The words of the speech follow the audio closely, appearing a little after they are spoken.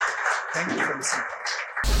Thank you for listening.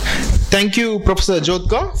 Thank you, Professor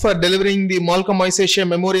Jodhka, for delivering the Malcolm Adiseshiah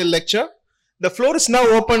Memorial Lecture. The floor is now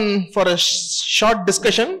open for a short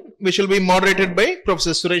discussion, which will be moderated by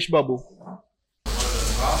Professor Suresh Babu.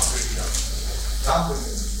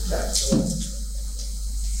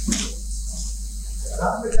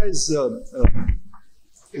 Ramgadiya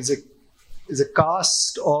is a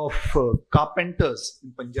caste of carpenters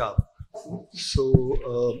in Punjab.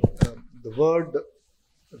 So the word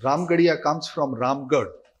Ramgadiya comes from Ramgarh.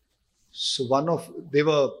 So they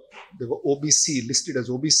were OBC, listed as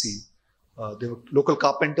OBC. They were local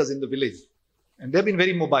carpenters in the village, and they've been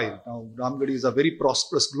very mobile. Now Ramgadis are very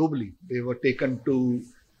prosperous globally. They were taken to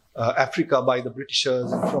Africa by the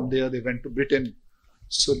Britishers, and from there they went to Britain.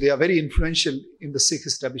 So they are very influential in the Sikh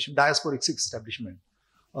establishment, diasporic Sikh establishment.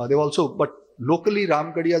 They also, but locally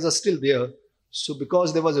Ramgadiyas are still there. So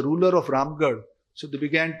because there was a ruler of Ramgarh, so they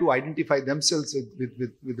began to identify themselves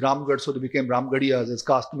with Ramgarh. So they became Ramgadiyas as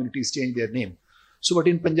caste communities changed their name. So but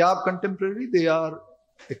in Punjab contemporary, they are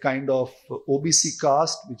a kind of OBC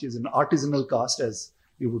caste, which is an artisanal caste, as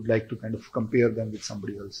you would like to kind of compare them with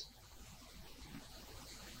somebody else.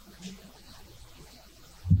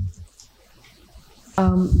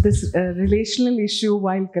 This relational issue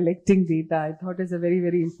while collecting data, I thought is a very,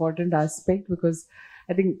 very important aspect, because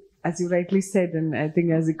I think, as you rightly said, and I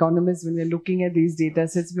think as economists, when we're looking at these data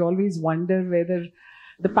sets, we always wonder whether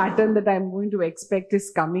the pattern that I'm going to expect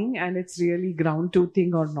is coming and it's really ground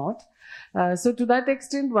truthing or not. So to that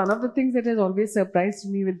extent, one of the things that has always surprised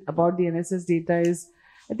me about the NSS data is,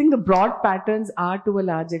 I think the broad patterns are to a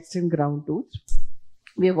large extent ground truth.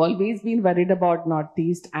 We have always been worried about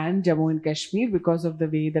Northeast and Jammu and Kashmir because of the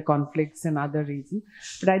way the conflicts and other reasons.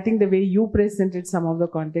 But I think the way you presented some of the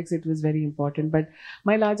context, it was very important. But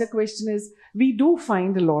my larger question is, we do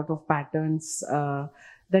find a lot of patterns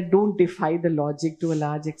that don't defy the logic to a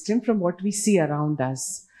large extent from what we see around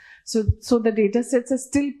us. So the data sets are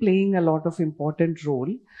still playing a lot of important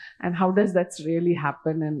role. And how does that really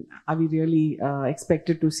happen? And are we really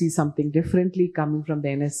expected to see something differently coming from the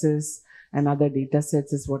NSS and other data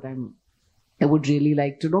sets is what I would really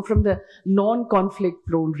like to know from the non-conflict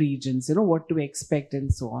prone regions, what to expect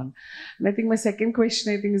and so on. And I think my second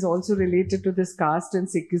question, I think, is also related to this caste and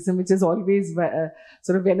Sikhism, which is always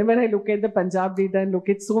sort of whenever I look at the Punjab data and look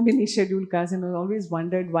at so many scheduled castes, and I've always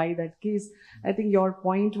wondered why that case. I think your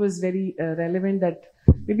point was very relevant, that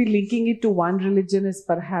maybe linking it to one religion is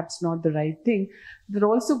perhaps not the right thing. That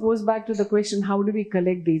also goes back to the question, how do we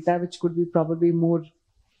collect data which could be probably more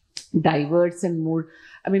diverse and more,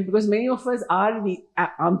 because many of us are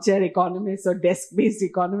armchair economists or desk-based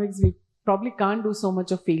economics, we probably can't do so much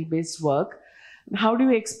of field-based work. How do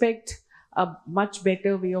you expect a much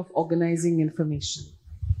better way of organizing information?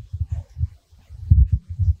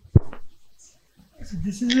 So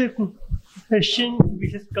this is a question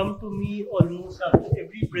which has come to me almost after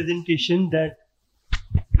every presentation, that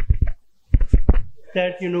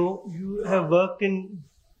you have worked in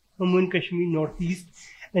Jammu and Kashmir, Northeast,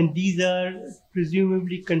 and these are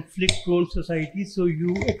presumably conflict-prone societies, so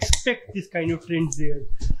you expect this kind of trends there.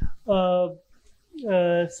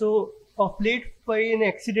 So of late, by an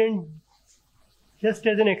accident, just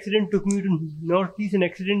as an accident took me to Northeast, an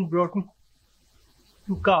accident brought me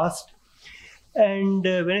to caste. And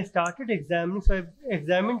when I started examining, so I've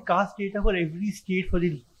examined caste data for every state for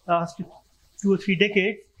the last 2 or 3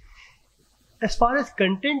 decades. As far as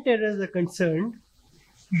content errors are concerned,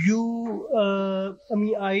 I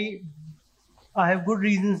have good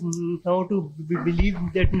reasons now to believe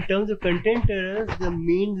that in terms of content errors, the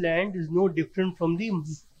mainland is no different from the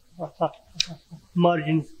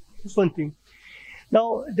margins. That's one thing.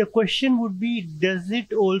 Now, the question would be, does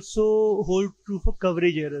it also hold true for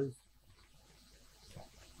coverage errors?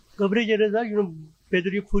 Coverage errors are, whether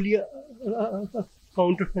you fully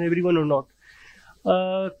accounted for everyone or not.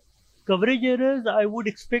 Coverage errors, I would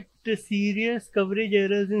expect serious coverage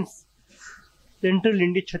errors in central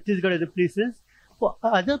India, Chhattisgarh, other places. For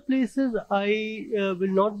other places, I will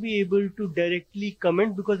not be able to directly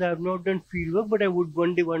comment because I have not done fieldwork, but I would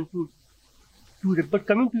one day want to do that. But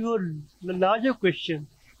coming to your larger question,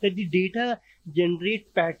 that the data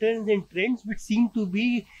generate patterns and trends which seem to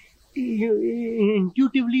be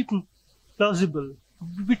intuitively plausible,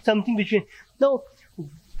 with something which now.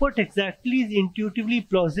 What exactly is intuitively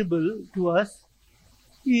plausible to us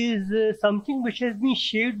is something which has been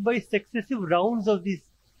shaped by successive rounds of these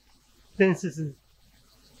censuses.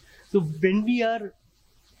 So when we are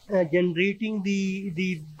generating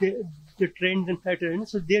the trends and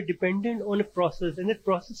patterns, so they are dependent on a process, and that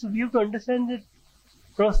process, so we have to understand that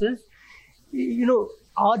process.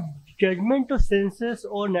 Our judgment of census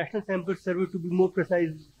or national sample survey, to be more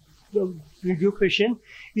precise, your question,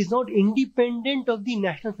 is not independent of the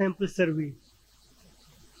national sample survey.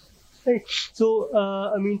 Right. So,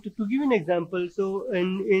 I mean, to give you an example, so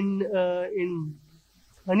in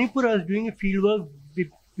Manipur, I was doing a fieldwork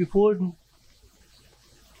before the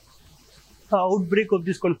outbreak of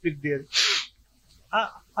this conflict there.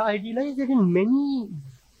 I realized that in many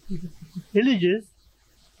villages,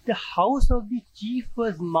 the house of the chief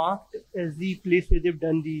was marked as the place where they've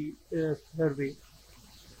done the survey.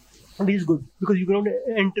 And it is good because you cannot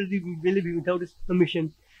enter the village without his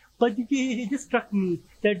permission. But it just struck me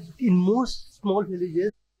that in most small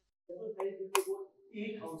villages, there were about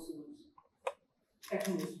 8 households at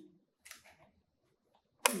most.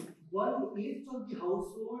 1/8 of the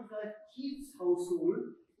households are chief's household,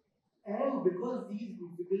 and because these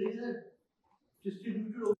villages are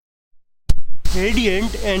distributed over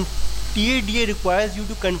gradient and TADA requires you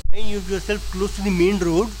to confine yourself close to the main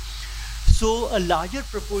road, so a larger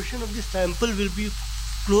proportion of the sample will be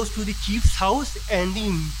close to the chief's house and the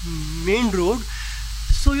main road.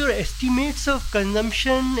 So your estimates of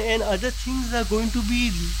consumption and other things are going to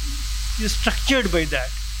be structured by that.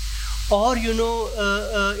 Or, in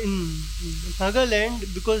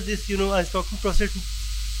Nagaland, because this, I was talking to Professor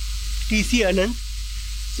T.C. Anand,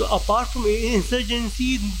 so apart from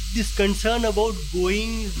insurgency, this concern about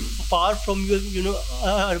going far from your,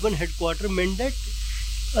 urban headquarters meant that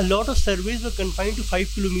a lot of surveys were confined to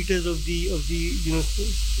 5 kilometers of the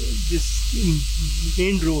this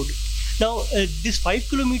main road. Now, this 5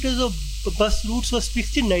 kilometers of bus routes was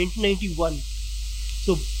fixed in 1991.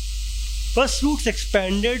 So, bus routes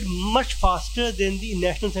expanded much faster than the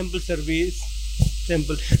national sample surveys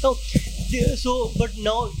sample. Now, but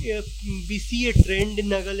now we see a trend in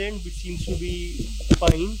Nagaland which seems to be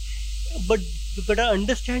fine. But our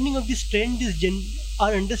understanding of this trend is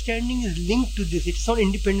our understanding is linked to this. It's not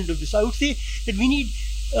independent of this. So I would say that we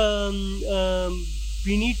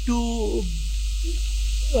need to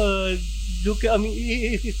look. I mean,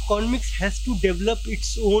 if economics has to develop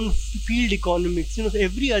its own field economics,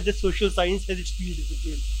 every other social science has its field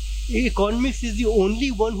discipline. Economics is the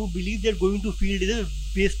only one who believes they're going to field is a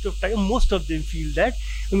waste of time. Most of them feel that.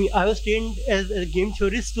 I mean, I was trained as a game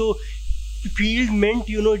theorist, so field meant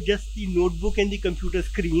just the notebook and the computer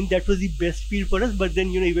screen. That was the best field for us, but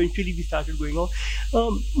then eventually we started going on.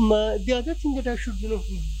 The other thing that I should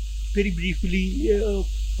very briefly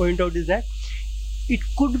point out is that it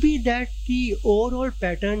could be that the overall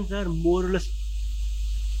patterns are more or less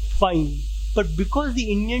fine, but because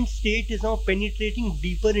the Indian state is now penetrating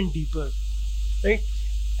deeper and deeper, right,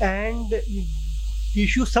 and the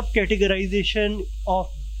issue subcategorization of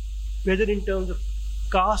whether in terms of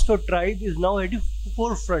caste or tribe is now at the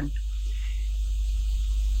forefront.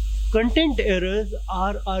 Content errors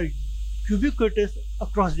are ubiquitous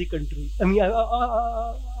across the country. I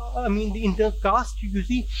mean, in the caste, you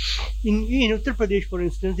see, in Uttar Pradesh, for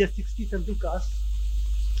instance, there are 60-something castes.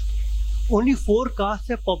 Only 4 castes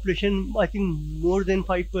have population, I think, more than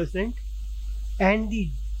 5%. And the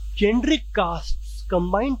generic castes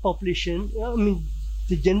combined population,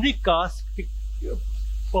 the generic caste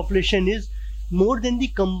population is more than the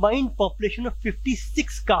combined population of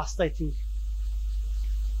 56 castes, I think.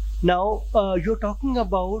 Now, you're talking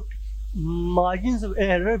about margins of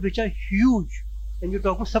error which are huge, and you're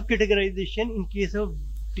talking subcategorization in case of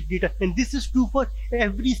data. And this is true for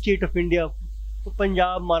every state of India.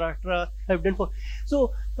 Punjab, Maharashtra have done for.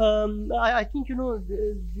 So, I think,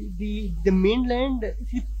 the mainland,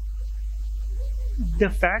 the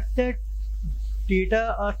fact that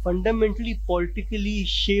data are fundamentally politically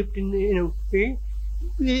shaped in a way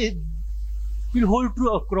will hold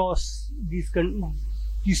true across these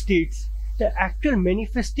states. The actual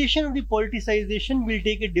manifestation of the politicization will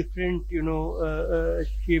take a different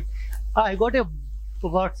shape. I got a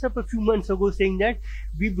WhatsApp a few months ago saying that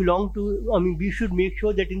we should make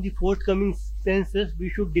sure that in the forthcoming census we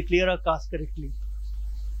should declare our caste correctly.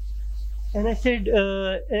 And I said,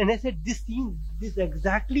 this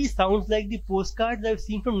exactly sounds like the postcards I've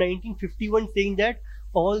seen from 1951 saying that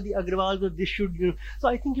all the Agrawals of this should, So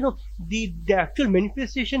I think, the actual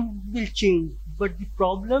manifestation will change, but the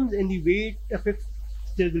problems and the way it affects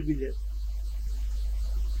still will be there.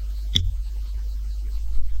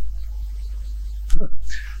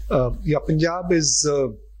 Punjab is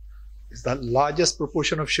the largest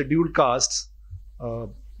proportion of scheduled castes.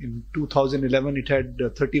 In 2011, it had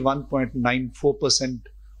 31.94%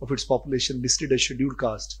 of its population listed as scheduled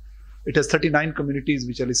caste. It has 39 communities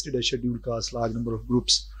which are listed as scheduled caste, large number of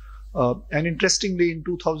groups. And interestingly, in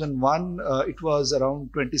 2001, it was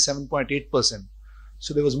around 27.8%.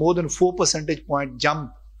 So there was more than 4 percentage point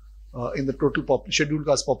jump in the total scheduled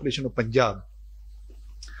caste population of Punjab.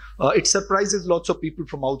 It surprises lots of people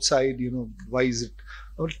from outside, why is it?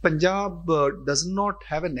 Punjab does not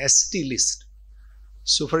have an ST list.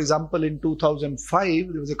 So, for example, in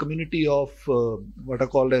 2005, there was a community of what are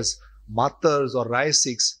called as Matars or Rai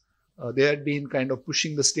Sikhs. They had been kind of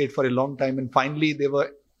pushing the state for a long time, and finally they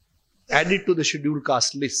were added to the scheduled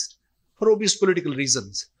caste list for obvious political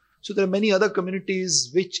reasons. So there are many other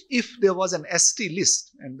communities which, if there was an ST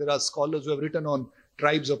list, and there are scholars who have written on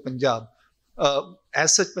tribes of Punjab,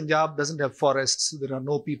 as such, Punjab doesn't have forests. There are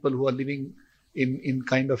no people who are living in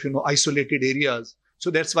kind of, isolated areas. So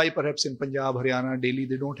that's why perhaps in Punjab, Haryana, Delhi,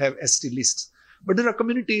 they don't have ST lists. But there are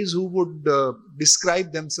communities who would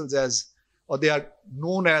describe themselves as, or they are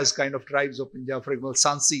known as kind of tribes of Punjab, for example,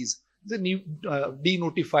 Sansis, the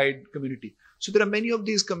denotified community. So there are many of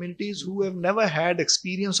these communities who have never had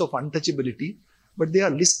experience of untouchability, but they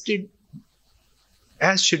are listed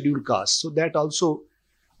as scheduled caste. So that also,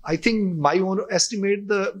 I think my own estimate,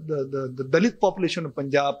 the Dalit population of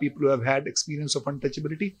Punjab, people who have had experience of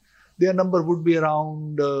untouchability, their number would be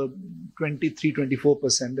around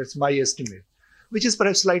 23-24%. That's my estimate, which is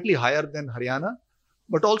perhaps slightly higher than Haryana,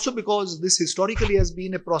 but also because this historically has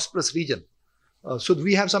been a prosperous region. So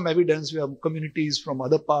we have some evidence. We have communities from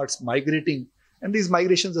other parts migrating, and these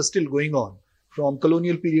migrations are still going on. From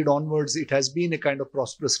colonial period onwards, it has been a kind of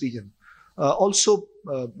prosperous region. Also,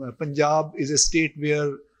 Punjab is a state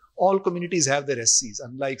where all communities have their SCs,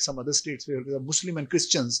 unlike some other states where Muslim and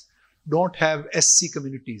Christians don't have SC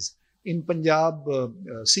communities. In Punjab,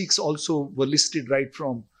 Sikhs also were listed right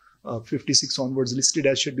from 56 onwards, listed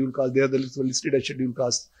as scheduled caste. They are listed as scheduled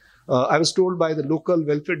caste. I was told by the local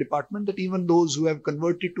welfare department that even those who have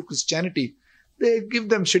converted to Christianity, they give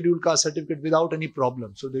them scheduled caste certificate without any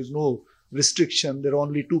problem. So there's no restriction. There are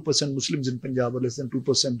only 2% Muslims in Punjab, or less than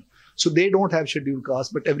 2%. So they don't have scheduled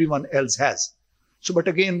caste, but everyone else has. So, but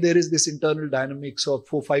again, there is this internal dynamics of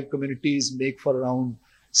 4-5 communities make for around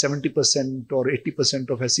 70% or 80%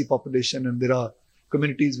 of SC population, and there are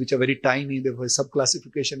communities which are very tiny. Therefore,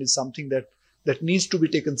 subclassification is something that needs to be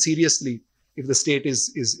taken seriously if the state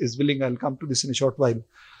is willing. I'll come to this in a short while.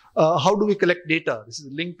 How do we collect data? This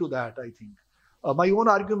is linked to that, I think. My own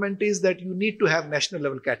argument is that you need to have national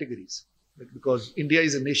level categories, right? Because India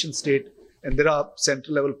is a nation state and there are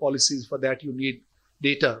central level policies. For that you need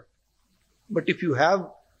data. But if you have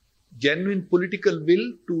genuine political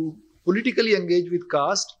will to politically engage with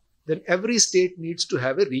caste, then every state needs to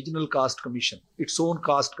have a regional caste commission, its own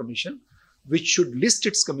caste commission, which should list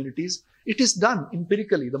its communities. It is done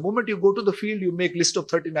empirically. The moment you go to the field, you make list of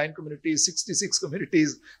 39 communities, 66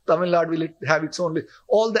 communities. Tamil Nadu will have its own list.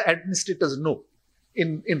 All the administrators know.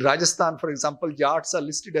 In Rajasthan, for example, Jats are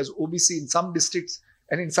listed as OBC in some districts,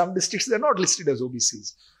 and in some districts they're not listed as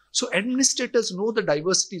OBCs. So administrators know the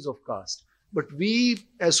diversities of caste. But we,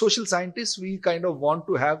 as social scientists, we kind of want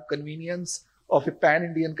to have convenience of a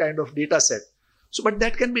pan-Indian kind of data set. So, but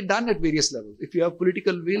that can be done at various levels. If you have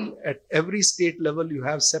political will at every state level, you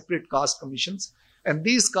have separate caste commissions. And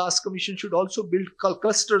these caste commissions should also build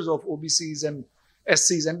clusters of OBCs and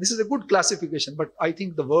SCs. And this is a good classification, but I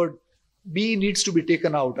think the word B needs to be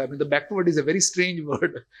taken out. I mean, the backward is a very strange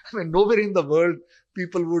word. I mean, nowhere in the world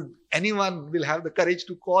anyone will have the courage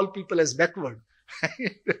to call people as backward.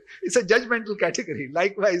 It's a judgmental category.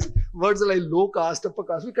 Likewise, words like low caste, upper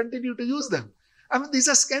caste, we continue to use them. I mean, these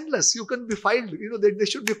are scandalous. You can be filed. There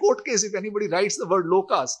should be a court case if anybody writes the word low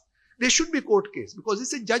caste. There should be a court case because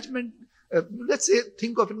it's a judgment. Let's say,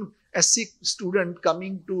 think of an SC student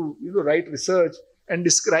coming to write research and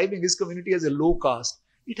describing his community as a low caste.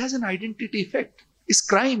 It has an identity effect. It's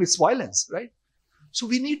crime. It's violence, right? So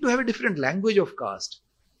we need to have a different language of caste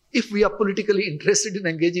if we are politically interested in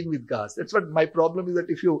engaging with caste. That's what my problem is, that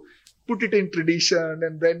if you put it in tradition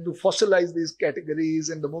and then to fossilize these categories,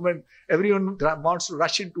 and the moment everyone wants to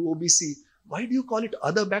rush into OBC, why do you call it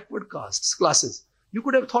other backward classes? You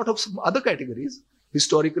could have thought of some other categories,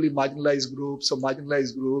 historically marginalized groups or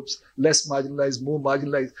marginalized groups, less marginalized, more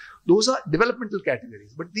marginalized. Those are developmental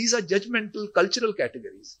categories, but these are judgmental cultural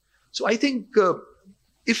categories. So I think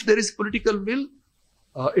if there is political will,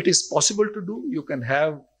 it is possible to do. You can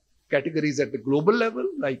have categories at the global level,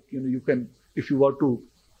 like, you can, if you were to,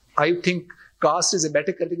 I think caste is a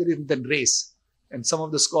better category than race. And some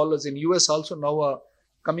of the scholars in US also now are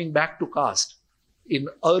coming back to caste. In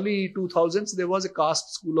early 2000s, there was a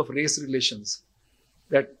caste school of race relations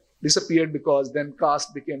that disappeared because then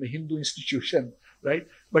caste became a Hindu institution, right?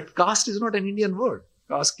 But caste is not an Indian word.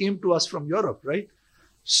 Caste came to us from Europe, right?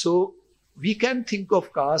 So we can think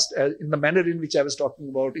of caste as, in the manner in which I was talking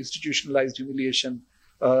about, institutionalized humiliation,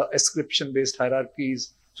 ascription-based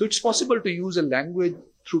hierarchies. So it's possible to use a language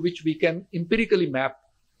through which we can empirically map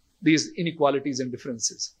these inequalities and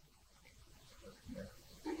differences.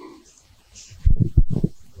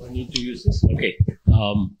 need to use this? Okay.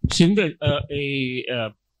 Sindhu,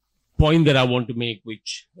 a point that I want to make,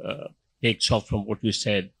 which takes off from what you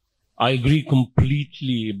said, I agree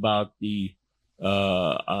completely about the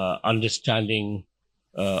understanding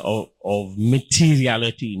of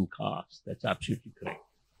materiality in caste. That's absolutely correct.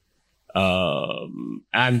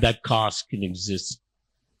 And that caste can exist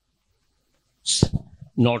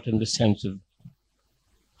not in the sense of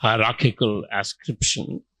hierarchical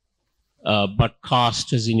ascription, but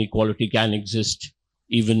caste as inequality can exist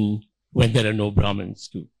even when there are no Brahmins,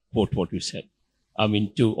 to quote what you said. I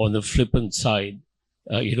mean, on the flippant side,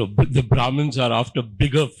 the Brahmins are after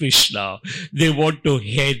bigger fish now. They want to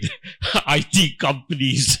head IT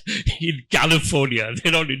companies in California.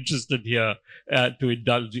 They're not interested here to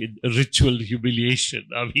indulge in ritual humiliation.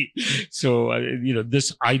 I mean, so,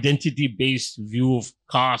 this identity-based view of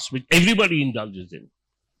caste, which everybody indulges in,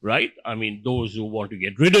 right? I mean, those who want to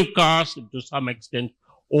get rid of caste, and to some extent,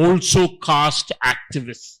 also caste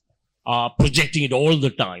activists are projecting it all the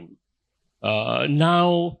time.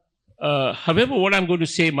 However, what I'm going to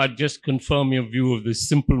say might just confirm your view of the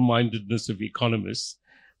simple-mindedness of economists.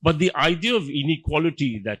 But the idea of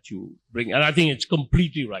inequality that you bring, and I think it's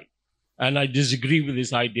completely right. And I disagree with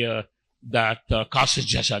this idea that caste is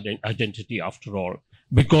just identity after all,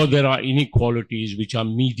 because there are inequalities which are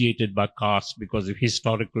mediated by caste because of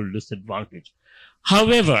historical disadvantage.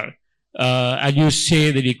 However, and you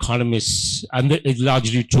say that economists, and it's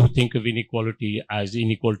largely true, think of inequality as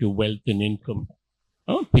inequality of wealth and income.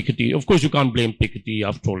 Piketty, of course, you can't blame Piketty.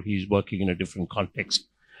 After all, he's working in a different context.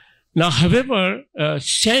 Now, however,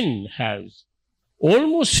 Sen has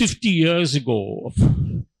almost 50 years ago,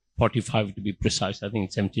 45 to be precise, I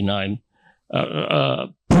think 79,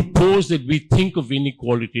 proposed that we think of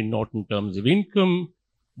inequality not in terms of income,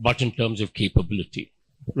 but in terms of capability,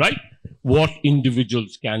 right? What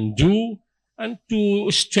individuals can do, and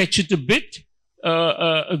to stretch it a bit,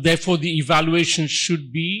 therefore the evaluation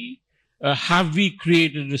should be, have we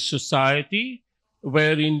created a society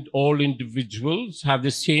wherein all individuals have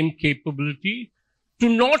the same capability to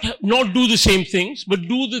not do the same things, but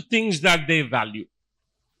do the things that they value?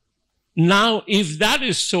 Now, if that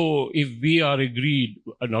is so, if we are agreed,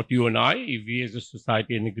 not you and I, if we as a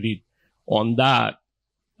society are agreed on that,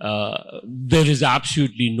 there is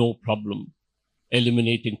absolutely no problem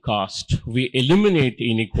eliminating caste. We eliminate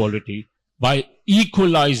inequality by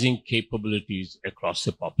equalizing capabilities across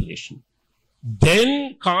the population.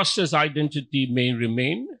 Then caste as identity may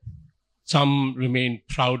remain. Some remain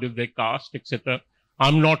proud of their caste, etc.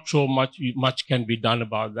 I'm not sure much can be done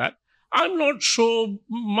about that. I'm not sure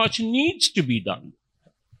much needs to be done.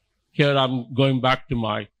 Here I'm going back to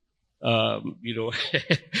my, JNU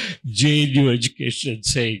education,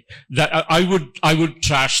 saying that I would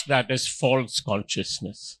trash that as false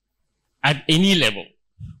consciousness at any level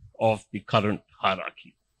of the current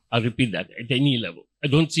hierarchy. I repeat that, at any level. I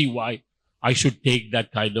don't see why I should take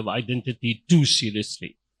that kind of identity too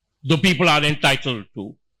seriously, though people are entitled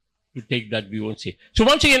to take that view and say. So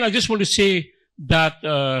once again, I just want to say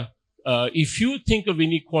that if you think of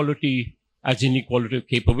inequality as inequality of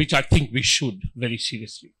capability, which I think we should very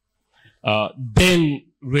seriously, then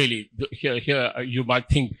really here you might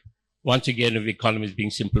think once again of economists being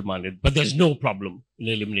simple-minded, but there's no problem in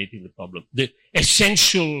eliminating the problem. The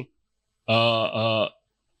essential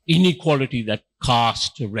inequality that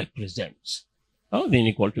caste represents, the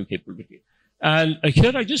inequality of capability. And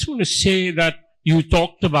here I just want to say that you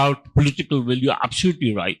talked about political will. You're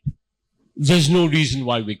absolutely right. There's no reason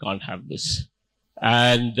why we can't have this.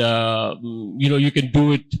 And, you can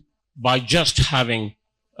do it by just having,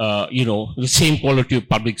 the same quality of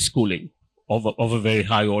public schooling of a very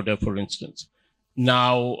high order, for instance.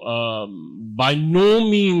 Now, by no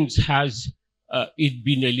means has it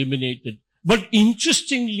been eliminated. But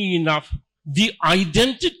interestingly enough, the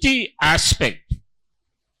identity aspect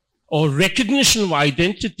or recognition of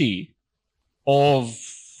identity of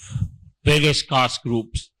various caste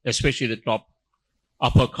groups, especially the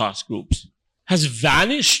upper caste groups, has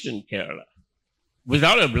vanished in Kerala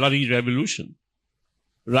without a bloody revolution,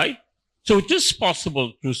 right? So it is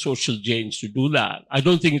possible through social change to do that. I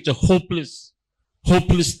don't think it's a hopeless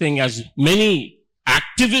thing, as many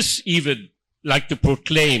activists even like to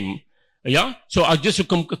proclaim. Yeah. So I just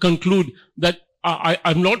conclude that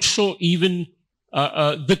I'm not sure even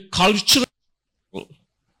the culture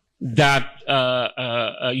that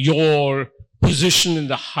your position in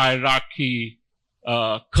the hierarchy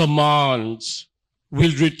commands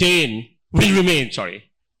will remain,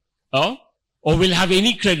 or will have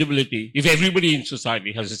any credibility if everybody in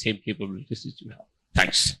society has the same capabilities as you have.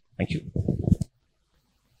 Thanks. Thank you.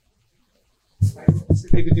 I don't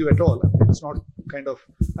disagree with you at all. It's not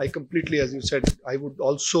I completely, as you said, I would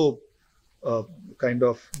also kind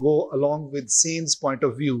of go along with Sen's point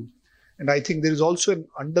of view. And I think there is also an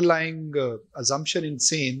underlying assumption in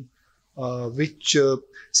Sen, which,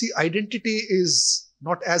 see, identity is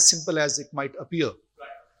not as simple as it might appear.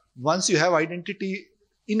 Once you have identity,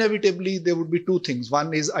 inevitably there would be two things.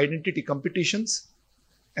 One is identity competitions,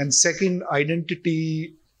 and second,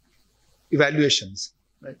 identity evaluations,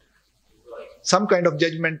 right? Some kind of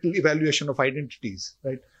judgmental evaluation of identities,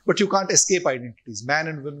 right? But you can't escape identities. Man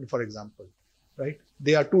and women, for example, right?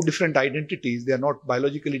 They are two different identities. They are not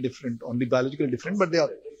biologically different, only biologically different, but they are.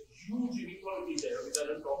 Huge inequality there, which I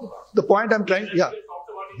don't talk about. The point I'm trying,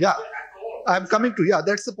 I'm coming to,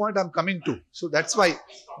 that's the point I'm coming to. So that's why,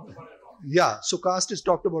 so caste is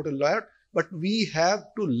talked about a lot, but we have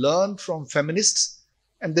to learn from feminists.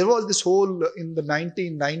 And there was this whole, in the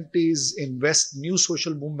 1990s in West, new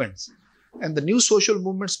social movements. And the new social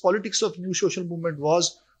movements, politics of new social movement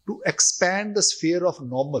was to expand the sphere of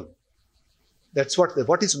normal. That's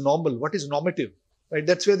what is normal, what is normative, right?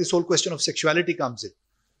 That's where this whole question of sexuality comes in.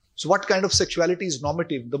 So what kind of sexuality is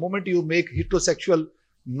normative? The moment you make heterosexual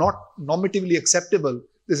not normatively acceptable,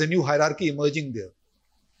 there's a new hierarchy emerging there.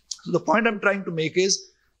 So the point I'm trying to make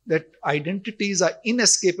is that identities are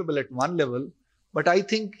inescapable at one level, but I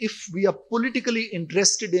think if we are politically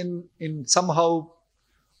interested in somehow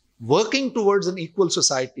working towards an equal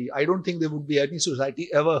society, I don't think there would be any society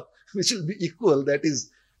ever which will be equal. That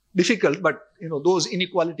is difficult, but those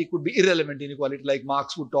inequality could be irrelevant inequality, like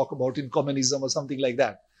Marx would talk about in communism or something like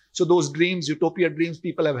that. So those dreams, utopia dreams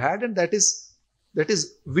people have had, and that is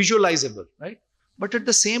visualizable, right? But at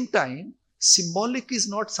the same time, symbolic is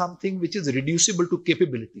not something which is reducible to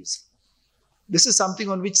capabilities. This is something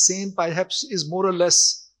on which Sen perhaps is more or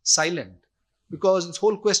less silent, because this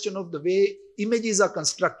whole question of the way images are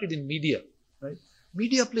constructed in media, right?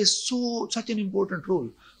 Media plays such an important role.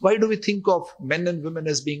 Why do we think of men and women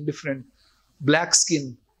as being different, black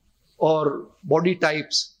skin or body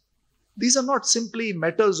types? These are not simply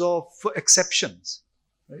matters of exceptions,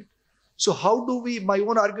 right? So how do we, my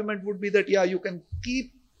own argument would be that, you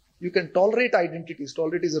can tolerate identities.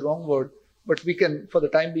 Tolerate is a wrong word, but we can, for the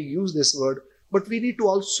time being, use this word. But we need to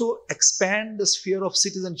also expand the sphere of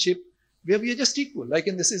citizenship where we are just equal. Like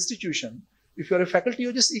in this institution, if you're a faculty,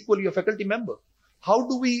 you're just equal, you're a faculty member. How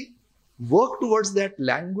do we work towards that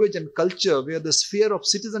language and culture where the sphere of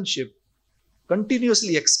citizenship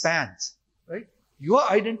continuously expands, right? Your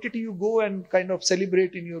identity, you go and kind of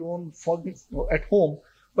celebrate in your own at home,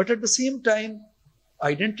 but at the same time,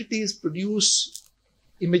 identities produce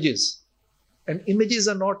images, and images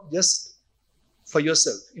are not just for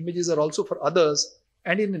yourself. Images are also for others.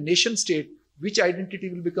 And in a nation state, which identity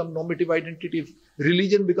will become normative identity? If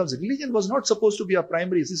religion was not supposed to be our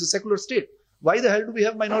primary. This is a secular state. Why the hell do we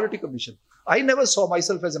have minority commission? I never saw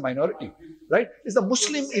myself as a minority, right? It's the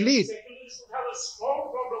Muslim elite.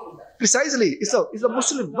 Precisely. It's a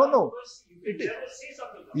Muslim. No. It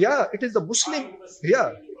is the Muslim.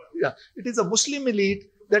 It is a Muslim elite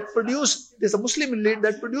that produce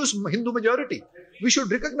Hindu majority. We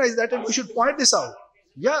should recognize that and we should point this out.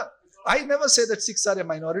 I never say that Sikhs are a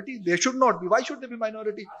minority. They should not be. Why should they be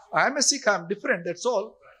minority? I am a Sikh. I am different. That's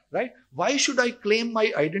all. Right? Why should I claim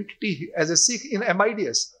my identity as a Sikh in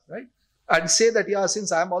MIDS? Right? And say that,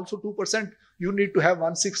 since I am also 2%, you need to have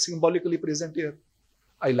one Sikh symbolically present here.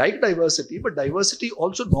 I like diversity, but diversity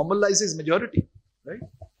also normalizes majority. Right?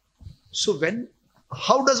 So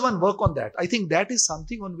how does one work on that? I think that is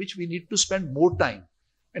something on which we need to spend more time.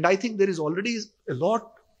 And I think there is already a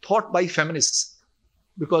lot thought by feminists,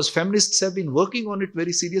 because feminists have been working on it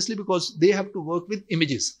very seriously because they have to work with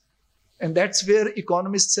images. And that's where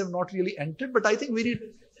economists have not really entered. But I think we need...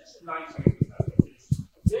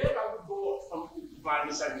 There I would go from, if my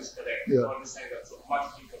understanding is correct, I understand that so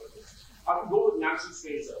much deeper with this. I would go with Nancy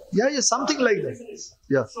Fraser. Something like that.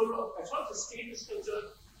 So as far as the state is concerned,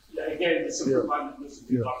 again, the simple mindedness of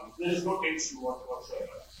the economy, there is no tension whatsoever.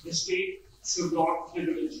 The state should not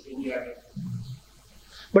privilege any identity.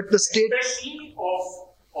 But the state... Especially of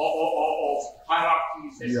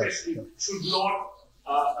hierarchies, especially should not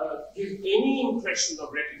give any impression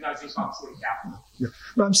of recognizing cultural capital.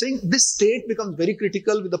 No, I'm saying this state becomes very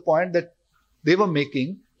critical with the point that they were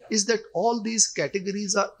making, is that all these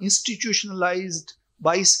categories are institutionalized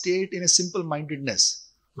by state in a simple-mindedness,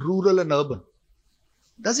 rural and urban.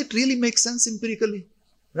 Does it really make sense empirically?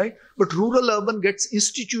 Right? But rural-urban gets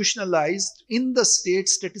institutionalized in the state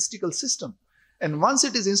statistical system. And once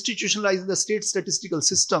it is institutionalized in the state statistical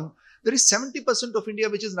system, there is 70% of India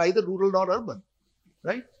which is neither rural nor urban.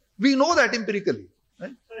 Right? We know that empirically.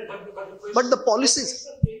 Right? But the policies...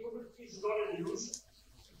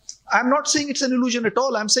 I'm not saying it's an illusion at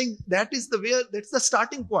all. I'm saying that's the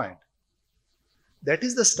starting point. That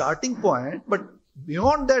is the starting point. But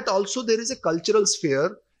beyond that, also there is a cultural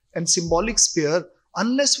sphere and symbolic sphere.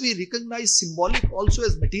 Unless we recognize symbolic also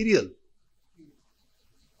as material,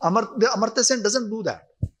 the Amartya Sen doesn't do that,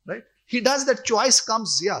 right? He does that. Choice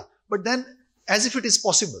comes, yeah, but then as if it is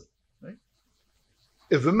possible, right?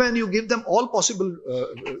 If women, you give them all possible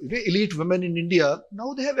elite women in India,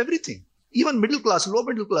 now they have everything. Even middle class, low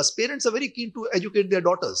middle class, parents are very keen to educate their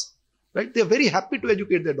daughters, right? They're very happy to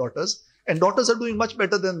educate their daughters, and daughters are doing much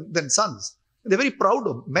better than sons. They're very proud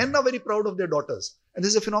of, men are very proud of their daughters. And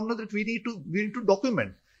this is a phenomenon that we need to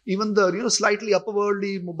document. Even the slightly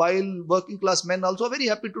upperworldly, mobile, working class men also are very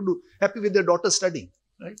happy with their daughters studying,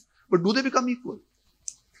 right? But do they become equal?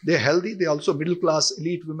 They're healthy. They also middle class,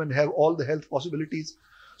 elite women have all the health possibilities.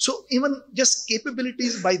 So even just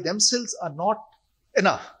capabilities by themselves are not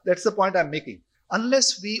enough. That's the point I'm making.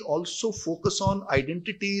 Unless we also focus on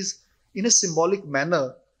identities in a symbolic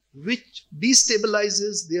manner, which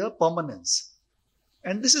destabilizes their permanence.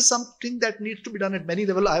 And this is something that needs to be done at many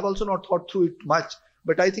levels. I've also not thought through it much,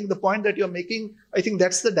 but I think the point that you're making, I think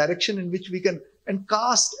that's the direction in which we can, and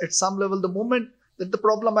caste at some level, the moment that the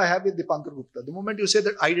problem I have with Dipankar Gupta, the moment you say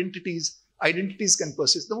that identities can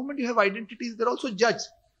persist, the moment you have identities, they're also judged.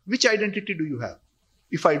 Which identity do you have?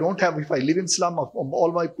 If I live in slum,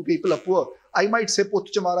 all my people are poor, I might say, Pot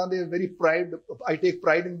Chamara, they are very proud, I take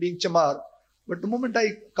pride in being Chamar. But the moment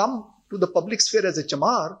I come to the public sphere as a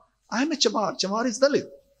Chamar, I am a Chamar. Chamar is Dalit.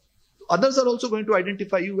 Others are also going to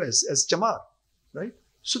identify you as Chamar, right?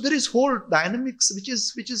 So there is whole dynamics, which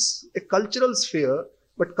is a cultural sphere.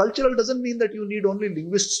 But cultural doesn't mean that you need only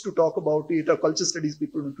linguists to talk about it or culture studies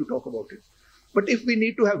people need to talk about it. But if we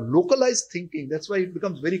need to have localized thinking, that's why it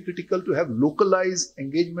becomes very critical to have localized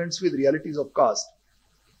engagements with realities of caste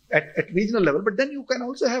at regional level. But then you can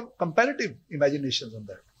also have comparative imaginations on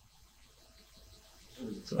that.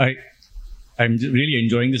 So. I'm really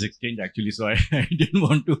enjoying this exchange actually, so I didn't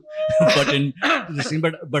want to butt in this thing.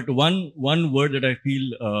 But one word that I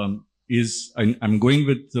feel is I'm going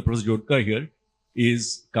with Professor Jodhka here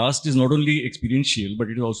is caste is not only experiential but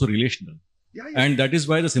it is also relational. Yeah. And that is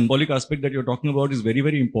why the symbolic aspect that you're talking about is very,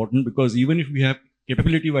 very important, because even if we have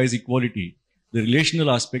capability-wise equality, the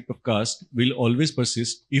relational aspect of caste will always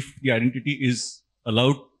persist if the identity is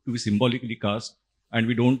allowed to be symbolically cast, and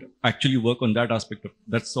we don't actually work on that aspect of.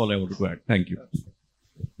 That's all I wanted to add. Thank you.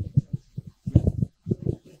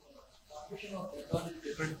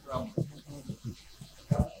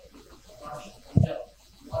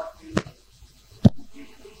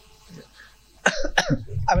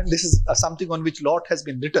 I mean, this is something on which a lot has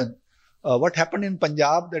been written. What happened in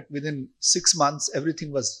Punjab, that within 6 months,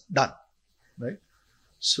 everything was done, right?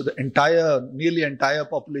 So the nearly entire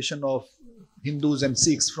population of Hindus and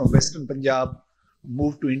Sikhs from Western Punjab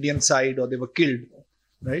moved to Indian side, or they were killed,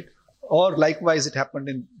 right? Or likewise, it happened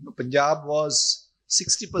in Punjab. Was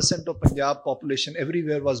 60% of Punjab population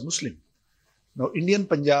everywhere was Muslim. Now, Indian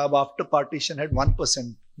Punjab after partition had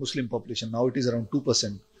 1% Muslim population. Now it is around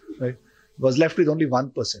 2%, right? Was left with only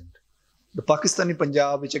 1%. The Pakistani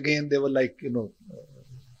Punjab, which again they were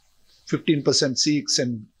 15% Sikhs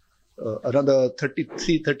and another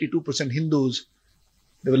 32% Hindus,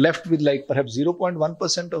 they were left with perhaps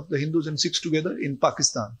 0.1% of the Hindus and Sikhs together in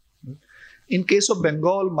Pakistan. In case of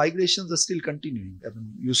Bengal, migrations are still continuing. I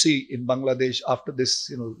mean, you see in Bangladesh after this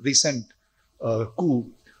recent coup,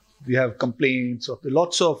 we have complaints of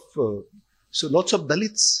lots of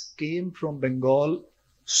Dalits came from Bengal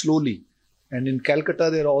slowly. And in Calcutta,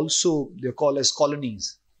 they're called as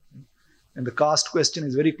colonies. And the caste question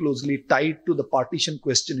is very closely tied to the partition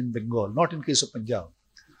question in Bengal, not in case of Punjab.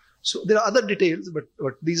 So there are other details,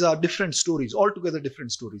 but these are different stories, altogether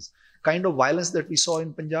different stories. Kind of violence that we saw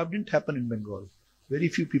in Punjab didn't happen in Bengal. Very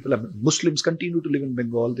few people, Muslims continue to live in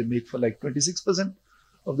Bengal. They make for 26%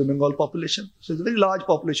 of the Bengal population. So it's a very large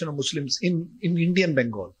population of Muslims in Indian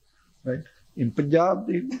Bengal, right? In Punjab,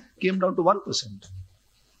 they came down to 1%.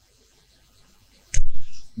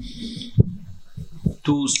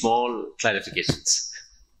 Two small clarifications,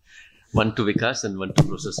 one to Vikas and one to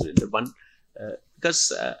Professor Surendra. One,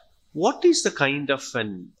 because what is the kind of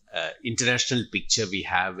an international picture we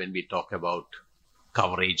have when we talk about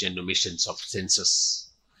coverage and omissions of census?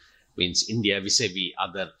 Means India, we say we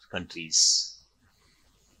other countries.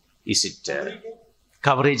 Is it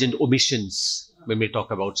coverage and omissions when we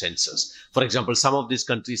talk about census? For example, some of these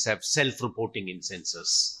countries have self-reporting in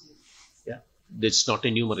census. It's not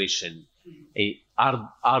enumeration.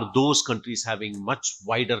 Are those countries having much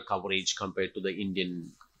wider coverage compared to the Indian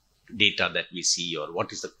data that we see, or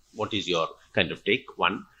what is your kind of take?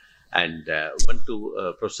 One, and one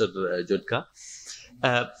to Professor Jodhka.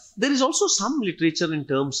 There is also some literature in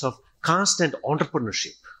terms of caste and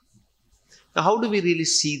entrepreneurship. Now, how do we really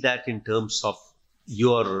see that in terms of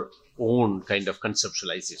your own kind of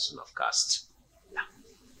conceptualization of caste?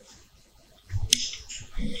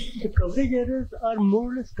 The coverage errors are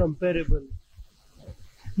more or less comparable.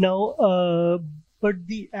 Now, but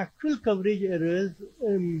the actual coverage errors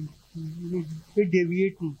they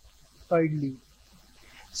deviate widely.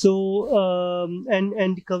 So,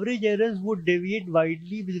 and the coverage errors would deviate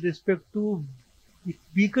widely with respect to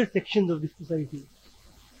weaker sections of the society.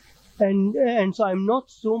 And so I'm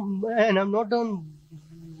not on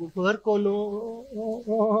work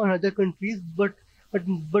on other countries, but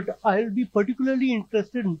I'll be particularly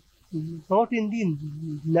interested not in the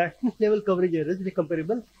national level coverage errors, they're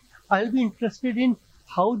comparable. I'll be interested in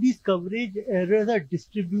how these coverage errors are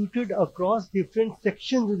distributed across different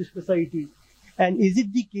sections of the society. And is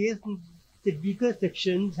it the case that weaker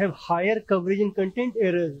sections have higher coverage and content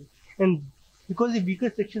errors? And because the weaker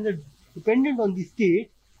sections are dependent on the state,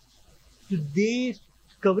 they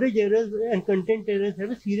coverage errors and content errors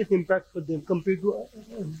have a serious impact for them compared to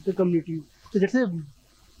the community. So that's a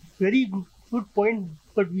very good point,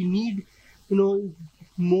 but we need,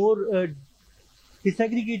 more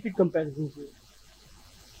disaggregated comparisons here.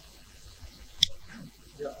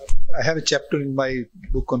 I have a chapter in my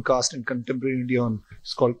book on caste in contemporary India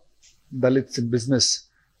it's called Dalits in Business.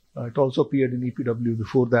 It also appeared in EPW.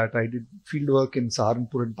 Before that, I did field work in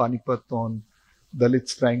Saharanpur and Panipat on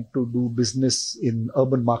Dalits trying to do business in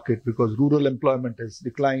urban market because rural employment has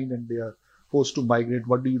declined and they are forced to migrate.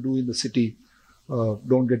 What do you do in the city?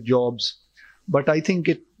 Don't get jobs. But I think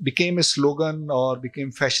it became a slogan or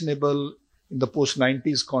became fashionable in the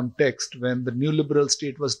post-90s context when the neoliberal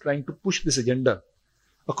state was trying to push this agenda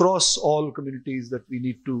across all communities that we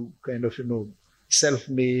need to kind of,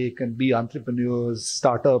 self-make and be entrepreneurs,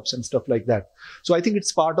 startups and stuff like that. So I think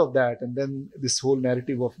it's part of that. And then this whole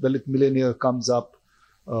narrative of Dalit millionaire comes up.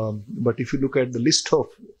 But if you look at the list of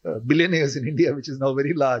billionaires in India, which is now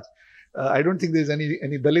very large, I don't think there's any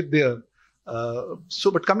Dalit there.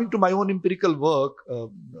 But coming to my own empirical work,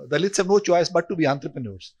 Dalits have no choice but to be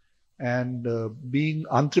entrepreneurs. And being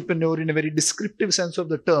entrepreneur in a very descriptive sense of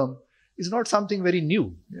the term is not something very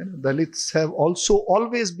new. Dalits have also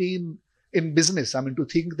always been in business. I mean, to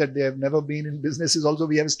think that they have never been in business is also,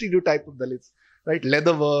 we have a stereotype of Dalits, right?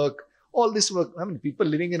 Leather work, all this work. I mean, people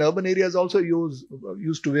living in urban areas also used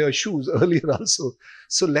to wear shoes earlier also.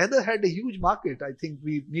 So leather had a huge market. I think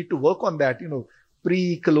we need to work on that,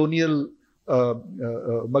 pre-colonial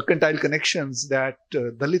mercantile connections that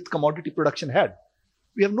Dalit commodity production had.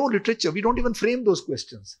 We have no literature. We don't even frame those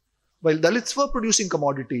questions. While Dalits were producing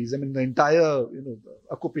commodities, I mean, the entire,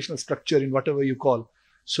 occupational structure in whatever you call.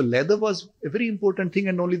 So leather was a very important thing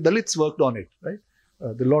and only Dalits worked on it, right?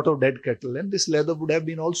 The lot of dead cattle. And this leather would have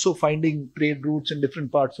been also finding trade routes in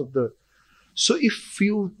different parts of the... So if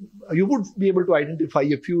you would be able to identify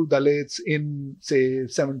a few Dalits in, say,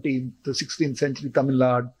 17th to 16th century Tamil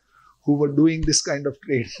Nadu who were doing this kind of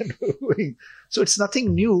trade. So it's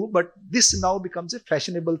nothing new, but this now becomes a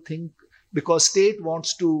fashionable thing because state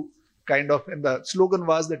wants to kind of, and the slogan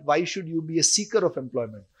was that why should you be a seeker of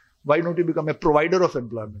employment? Why don't you become a provider of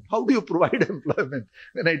employment? How do you provide employment?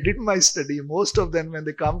 When I did my study, most of them, when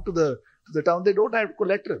they come to the town, they don't have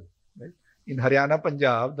collateral. Right? In Haryana,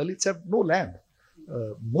 Punjab, Dalits have no land.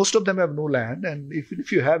 Most of them have no land. And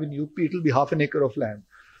if you have in UP, it will be half an acre of land.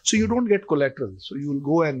 So you don't get collateral. So you will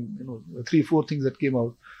go and, 3-4 things that came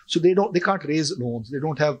out. So they can't raise loans. They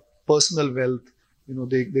don't have personal wealth.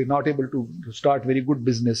 They're not able to start very good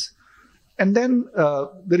business. And then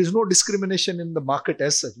there is no discrimination in the market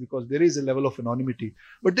as such because there is a level of anonymity.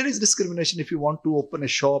 But there is discrimination if you want to open a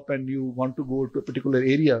shop and you want to go to a particular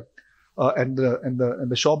area and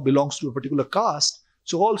the shop belongs to a particular caste.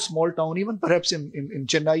 So all small town, even perhaps in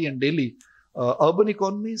Chennai and Delhi, urban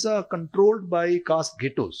economies are controlled by caste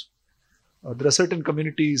ghettos. There are certain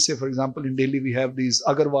communities, say for example in Delhi we have these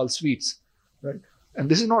Agarwal sweets, right? And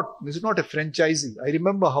this is not a franchisee. I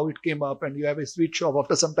remember how it came up and you have a sweet shop.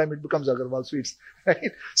 After some time it becomes Agarwal Sweets.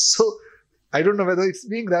 Right? So I don't know whether it's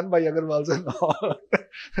being run by Agarwals or not.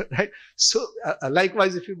 Right? So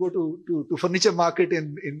likewise, if you go to furniture market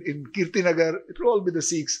in Kirtinagar, it will all be the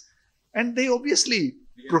Sikhs. And they obviously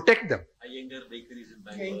protect them.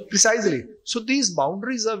 Precisely. So these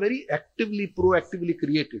boundaries are very proactively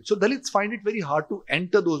created. So Dalits find it very hard to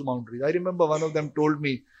enter those boundaries. I remember one of them told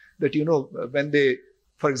me that, when they,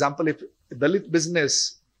 for example, if Dalit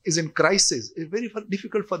business is in crisis, it's very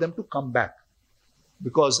difficult for them to come back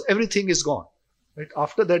because everything is gone. Right?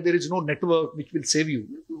 After that, there is no network which will save you.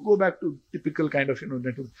 You go back to typical kind of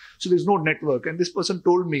network. So there's no network. And this person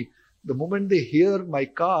told me, the moment they hear my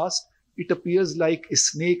caste, it appears like a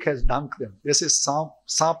snake has dunked them. They say,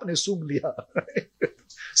 "Saap ne sung liya."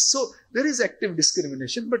 So there is active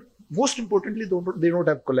discrimination, but most importantly, they don't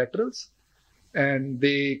have collaterals, and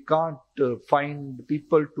they can't find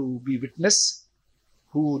people to be witness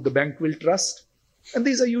who the bank will trust. And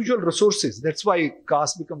these are usual resources. That's why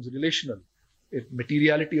caste becomes relational.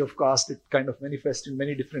 Materiality of caste, it kind of manifests in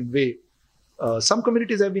many different ways. Some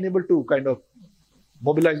communities have been able to kind of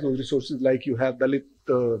mobilize those resources, like you have Dalit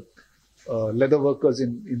leather workers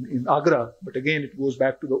in Agra, but again, it goes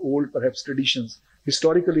back to the old, perhaps, traditions.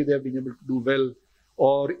 Historically, they have been able to do well,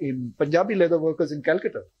 or in Punjabi leather workers in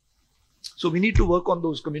Calcutta. So we need to work on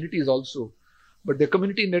those communities also, but the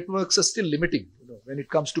community networks are still limiting. When it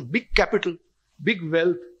comes to big capital, big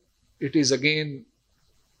wealth, it is again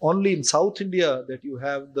only in South India that you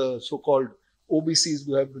have the so-called OBCs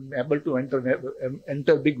who have been able to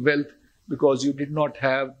enter big wealth, because you did not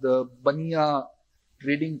have the Baniya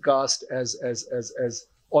trading caste as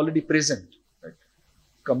already present. Right?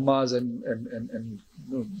 Kammas and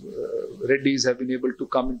Reddys have been able to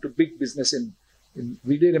come into big business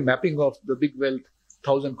we did a mapping of the big wealth,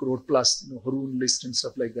 1,000 crore plus, Haroon list and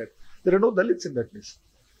stuff like that. There are no Dalits in that list.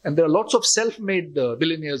 And there are lots of self-made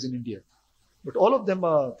billionaires in India. But all of them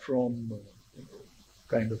are from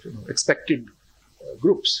kind of expected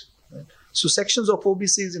groups. Right? So sections of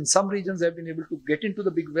OBCs in some regions have been able to get into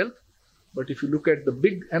the big wealth. But if you look at the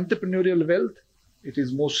big entrepreneurial wealth, it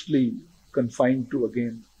is mostly confined to,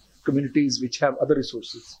 again, communities which have other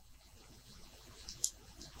resources.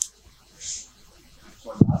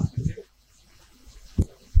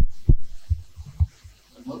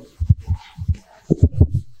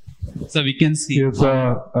 So we can see. Yes,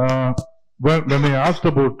 when I asked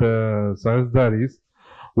about Sahajdaris,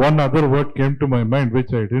 one other word came to my mind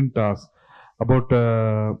which I didn't ask about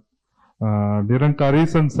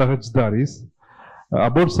Nirankaris and Sahajdaris.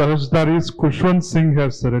 About Sahajdaris, Kushwant Singh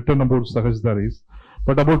has written about Sahajdaris,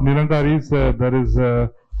 but about Nirankaris, there is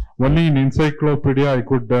only in encyclopedia I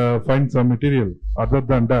could find some material. Other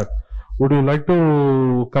than that, would you like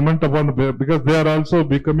to comment upon, because they are also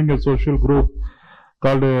becoming a social group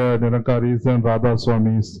called Nirankaris and Radha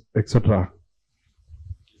Swamis, etc.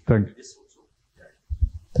 Thank you.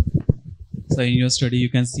 So in your study, you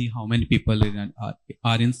can see how many people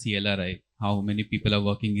are in CLRI, how many people are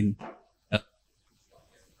working in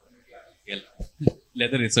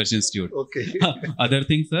Leather Research Institute. Okay. Other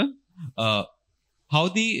things, sir, how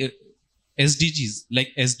the SDGs,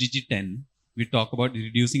 like SDG 10, we talk about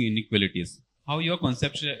reducing inequalities. How your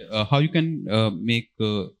conception, how you can make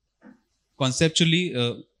conceptually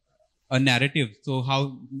a narrative. So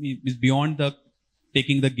how is beyond the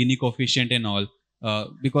taking the Gini coefficient and all,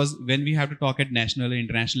 because when we have to talk at national and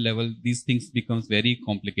international level, these things becomes very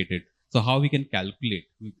complicated. So how we can calculate,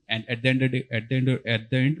 and at the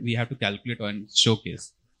end, we have to calculate and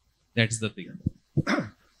showcase. That's the thing.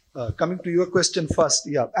 Coming to your question first,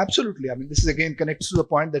 yeah, absolutely. I mean, this is again connects to the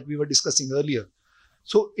point that we were discussing earlier.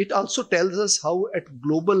 So it also tells us how at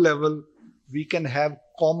global level we can have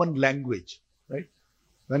common language, right?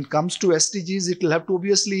 When it comes to SDGs, it will have to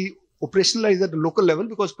obviously operationalize at the local level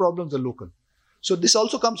because problems are local. So this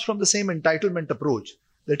also comes from the same entitlement approach,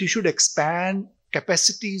 that you should expand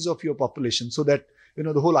capacities of your population, so that,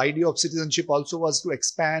 the whole idea of citizenship also was to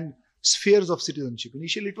expand spheres of citizenship.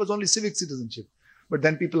 Initially, it was only civic citizenship, but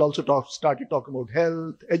then people also started talking about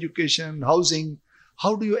health, education, housing.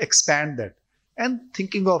 How do you expand that? And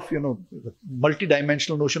thinking of, the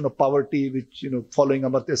multidimensional notion of poverty, which, following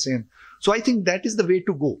Amartya Sen. So I think that is the way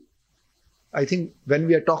to go. I think when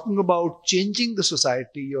we are talking about changing the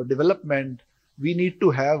society or development, we need to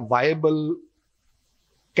have viable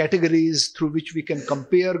categories through which we can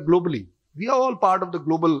compare globally. We are all part of the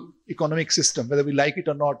global economic system, whether we like it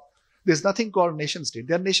or not. There's nothing called nation state.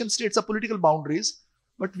 Their nation states are political boundaries,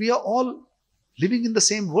 but we are all living in the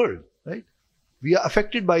same world, right? We are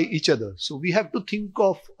affected by each other. So we have to think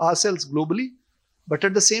of ourselves globally, but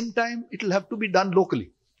at the same time, it will have to be done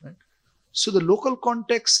locally, right? So the local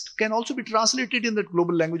context can also be translated in that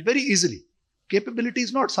global language very easily. Capability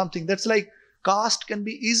is not something that's like caste can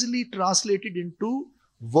be easily translated into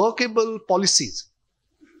workable policies.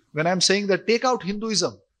 When I'm saying that take out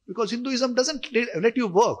Hinduism, because Hinduism doesn't let you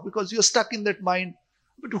work because you're stuck in that mind.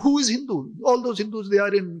 But who is Hindu? All those Hindus, they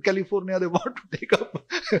are in California, they want to take up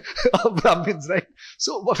Brahmins, right?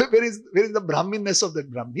 So where is the Brahminness of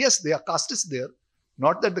that Brahmin? Yes, they are castes there.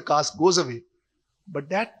 Not that the caste goes away, but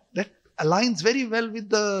that aligns very well with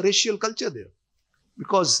the racial culture there.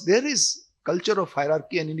 Because there is culture of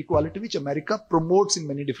hierarchy and inequality which America promotes in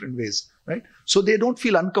many different ways, right? So they don't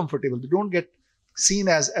feel uncomfortable. They don't get seen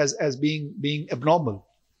as being abnormal.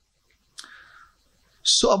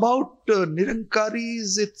 So about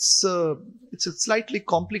Nirankaris, it's a slightly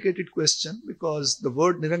complicated question because the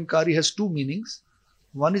word Nirankari has two meanings.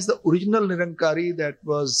 One is the original Nirankari that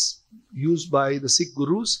was used by the Sikh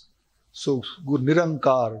gurus. So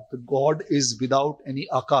Nirankar, the God is without any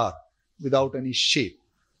akar, without any shape.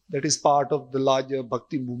 That is part of the larger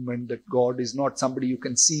bhakti movement, that God is not somebody you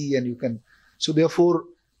can see and you can. So therefore,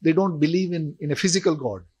 they don't believe in a physical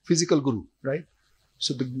God, physical guru, right?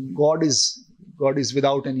 So the God is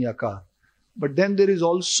without any akar. But then there is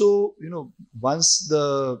also, once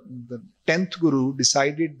the 10th guru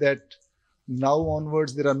decided that now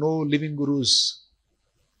onwards there are no living gurus,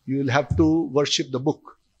 you will have to worship the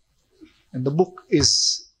book. And the book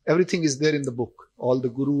is, everything is there in the book. All the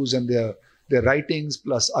gurus and their writings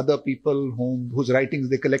plus other people whose writings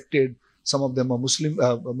they collected. Some of them are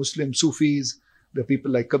Muslim Sufis. There are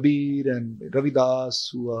people like Kabir and Ravidas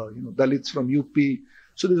who are Dalits from UP.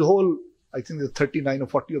 So there's a whole, I think there's 39 or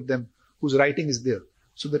 40 of them whose writing is there.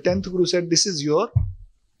 So the 10th guru said, this is your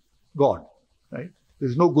God, right?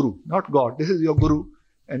 There's no guru, not God. This is your guru.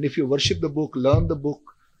 And if you worship the book, learn the book,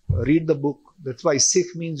 read the book, that's why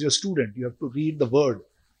Sikh means your student. You have to read the word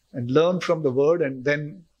and learn from the word and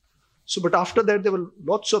then. So, but after that, there were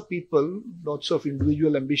lots of people, lots of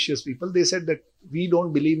individual ambitious people. They said that we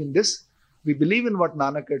don't believe in this. We believe in what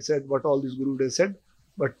Nanak had said, what all these gurus had said,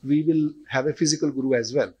 but we will have a physical guru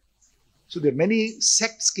as well. So there are many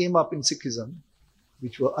sects came up in Sikhism,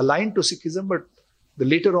 which were aligned to Sikhism, but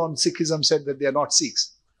later on Sikhism said that they are not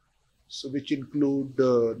Sikhs. So which include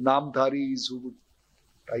Namdharis who would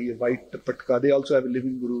tie a white patka. They also have a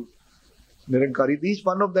living guru. Nirankari, each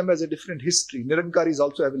one of them has a different history. Nirankaris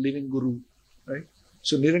also have a living guru, right?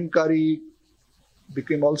 So Nirankari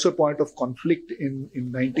became also a point of conflict in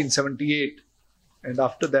 1978. And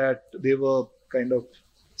after that, they were kind of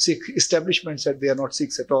Sikh establishment said they are not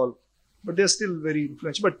Sikhs at all. But they are still very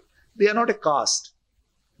influential. But they are not a caste.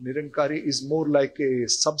 Nirankari is more like a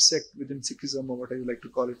subsect within Sikhism or whatever you like to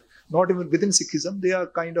call it. Not even within Sikhism, they are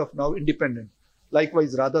kind of now independent.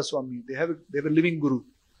 Likewise, Radha Swami, they have a living guru.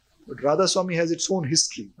 But Radha Swami has its own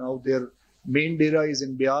history. Now their main dera is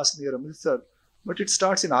in Beas near Amritsar, but it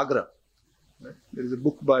starts in Agra. Right? There is a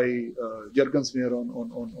book by Jurgensmeer on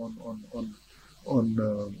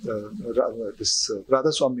Radha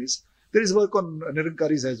Swamis. There is work on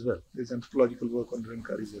Nirankaris as well. There is anthropological work on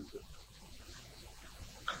Nirankaris as well.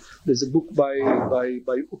 There is a book by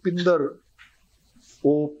Upinder,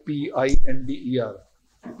 Opinder,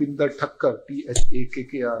 Upinder Thakkar,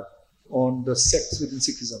 Thakkar, on the sects within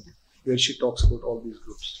Sikhism, where she talks about all these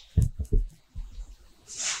groups.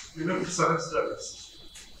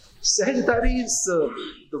 Sahajadari is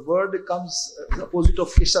the word comes the opposite of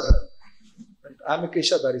Keshadhari. Right? I am a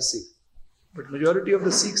Keshadhari Sikh. But majority of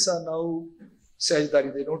the Sikhs are now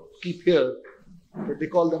Sahajadari. They don't keep here, but they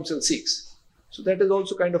call themselves Sikhs. So that is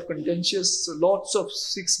also kind of contentious. So lots of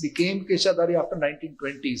Sikhs became Keshadhari after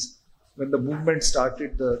 1920s when the movement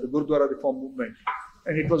started, the Gurdwara reform movement.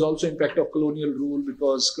 And it was also impact of colonial rule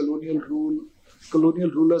because colonial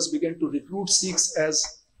rulers began to recruit Sikhs as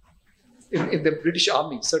in the British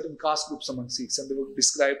army, certain caste groups among Sikhs, and they were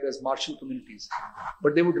described as martial communities.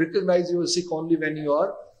 But they would recognize you as Sikh only when you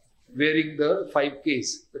are wearing the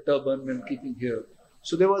 5Ks, the turban and keeping here.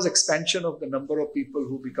 So there was expansion of the number of people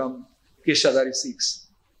who become Keshadhari Sikhs.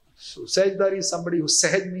 So Sahajadari is somebody who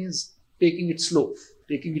Sahaj means taking it slow,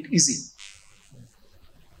 taking it easy.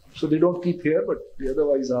 So they don't keep here, but the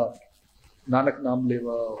otherwise are Nanak Nam Leva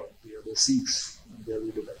or the other Sikhs. They are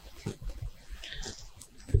really like.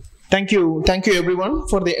 Thank you everyone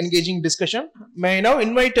for the engaging discussion. May I now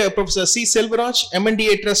invite Professor C. Selvaraj,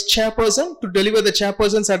 MNDA Trust Chairperson, to deliver the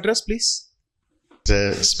Chairperson's address, please. It's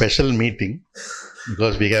a special meeting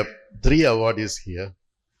because we have 3 awardees here,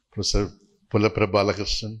 Professor Pullapra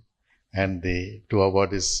Balakrishnan and the 2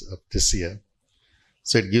 awardees of this year.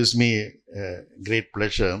 So it gives me great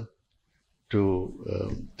pleasure to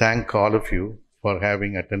thank all of you for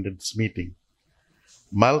having attended this meeting.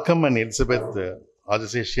 Malcolm and Elizabeth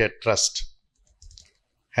Adiseshiah Trust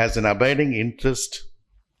has an abiding interest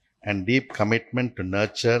and deep commitment to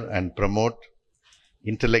nurture and promote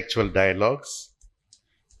intellectual dialogues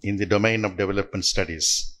in the domain of development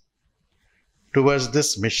studies. Towards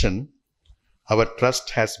this mission, our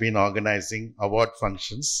trust has been organizing award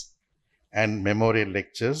functions and memorial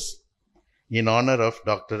lectures in honor of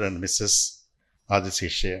Dr. and Mrs.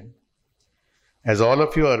 Adiseshiah. As all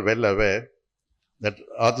of you are well aware, that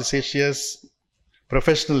Adiseshiah's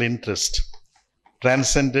professional interest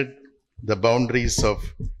transcended the boundaries of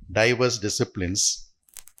diverse disciplines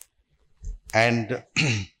and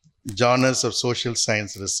genres of social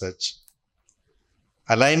science research.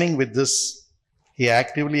 Aligning with this, he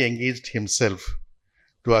actively engaged himself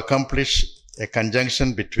to accomplish a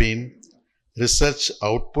conjunction between research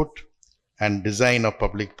output and design of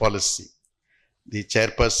public policy. The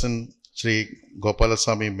chairperson, Sri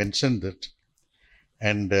Gopalaswamy, mentioned it.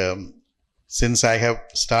 And since I have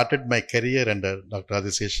started my career under Dr.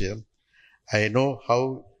 Adiseshiah, I know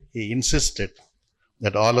how he insisted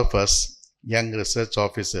that all of us, young research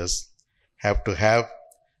officers, have to have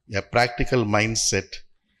a practical mindset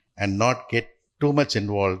and not get too much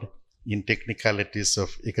involved in technicalities of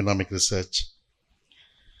economic research.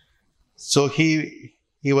 So he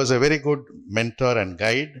was a very good mentor and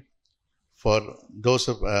guide for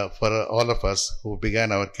for all of us who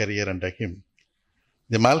began our career under him.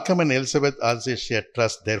 The Malcolm and Elizabeth Adiseshiah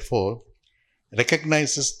Trust, therefore,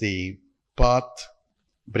 recognizes the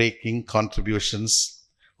path-breaking contributions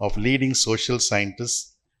of leading social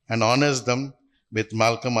scientists and honors them with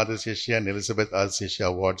Malcolm Adiseshiah and Elizabeth Adiseshiah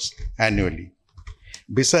Awards annually.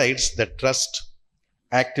 Besides, the Trust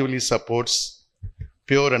actively supports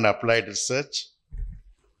pure and applied research,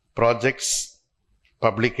 projects,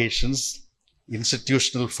 publications,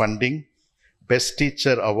 institutional funding, Best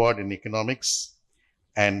Teacher Award in Economics,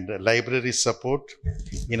 and library support,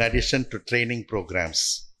 in addition to training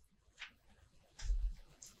programs.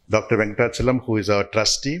 Dr. Venkatachalam, who is our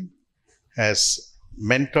trustee, has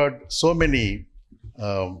mentored so many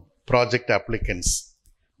project applicants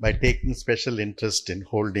by taking special interest in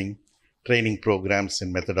holding training programs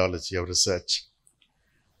in methodology of research.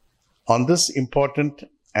 On this important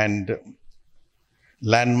and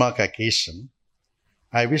landmark occasion,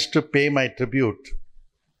 I wish to pay my tribute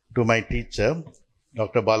to my teacher,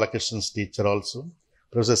 Dr. Balakrishnan's teacher also,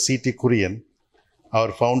 Professor C.T. Kurian,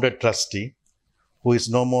 our founder trustee, who is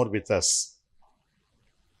no more with us.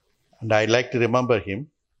 And I like to remember him.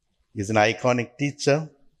 He is an iconic teacher,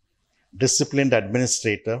 disciplined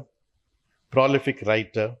administrator, prolific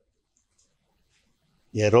writer,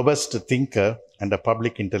 a robust thinker, and a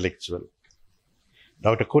public intellectual.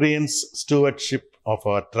 Dr. Kurian's stewardship of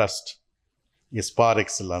our trust is par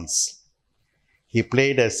excellence. He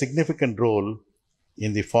played a significant role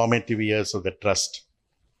in the formative years of the trust.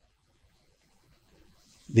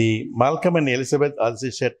 The Malcolm and Elizabeth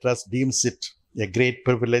Adiseshiah Trust deems it a great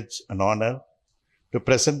privilege and honor to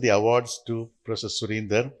present the awards to Professor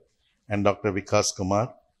Surinder and Dr. Vikas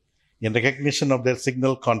Kumar in recognition of their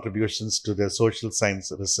signal contributions to their social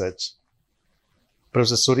science research.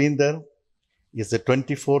 Professor Surinder is the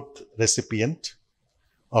 24th recipient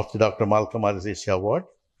of the Dr. Malcolm Adiseshiah Award.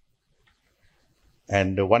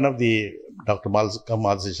 And one of the Dr. Malcolm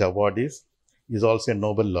Adiseshiah awardees is also a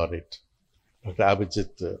Nobel laureate, Dr.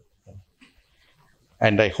 Abhijit.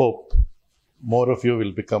 And I hope more of you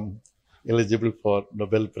will become eligible for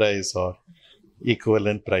Nobel Prize or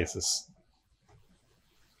equivalent prizes.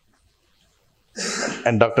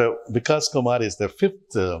 And Dr. Vikas Kumar is the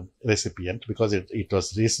 5th recipient, because it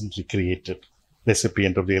was recently created,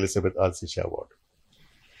 recipient of the Elizabeth Adiseshiah Award.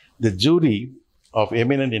 The jury of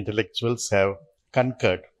eminent intellectuals have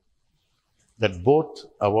concurred that both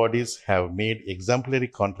awardees have made exemplary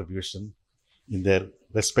contribution in their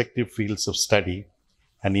respective fields of study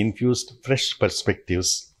and infused fresh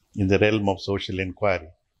perspectives in the realm of social inquiry,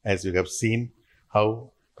 as you have seen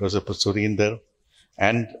how Professor Surinder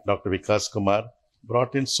and Dr. Vikas Kumar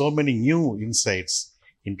brought in so many new insights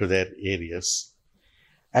into their areas.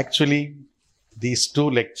 Actually, these two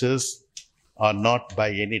lectures are not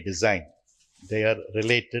by any design. They are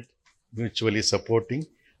related, mutually supporting,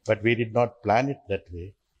 but we did not plan it that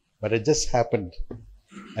way. But it just happened.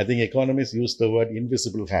 I think economists use the word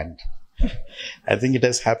invisible hand. I think it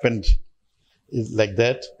has happened like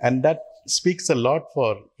that. And that speaks a lot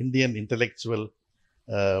for Indian intellectual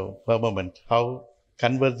firmament, how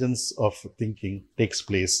convergence of thinking takes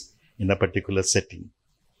place in a particular setting.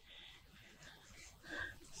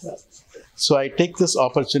 So I take this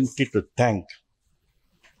opportunity to thank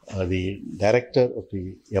the director of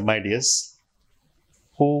the MIDS,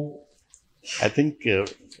 who I think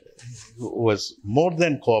was more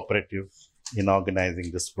than cooperative in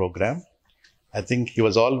organizing this program. I think he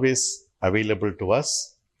was always available to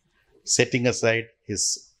us, setting aside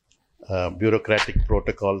his bureaucratic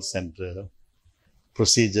protocols and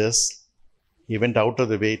procedures. He went out of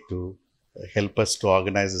the way to help us to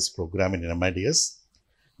organize this program in MIDS.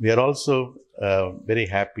 We are also very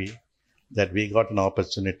happy that we got an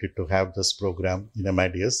opportunity to have this program in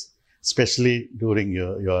MIDS, especially during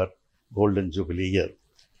your Golden Jubilee year.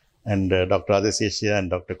 And Dr. Adiseshiah and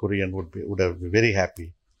Dr. Kurian would have been very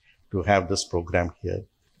happy to have this program here.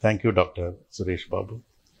 Thank you, Dr. Suresh Babu.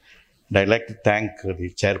 And I'd like to thank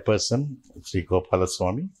the chairperson, Sri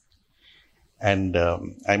Gopalaswamy. And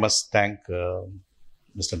I must thank Mr.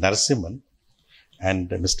 Narasimhan and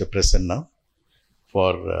Mr. Prasanna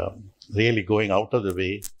for really going out of the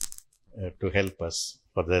way to help us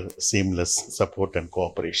for their seamless support and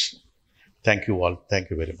cooperation. Thank you all. Thank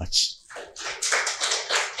you very much.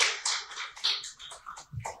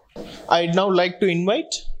 I'd now like to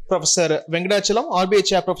invite Professor Venkatachalam, RBA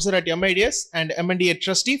Chair Professor at MIDS and MNDA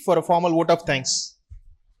Trustee for a formal vote of thanks.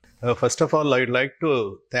 First of all, I'd like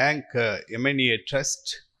to thank MNDA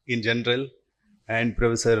Trust in general and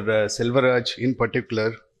Professor Selvaraj in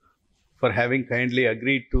particular for having kindly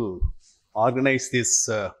agreed to organize this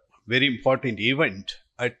very important event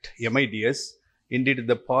at MIDS. Indeed, in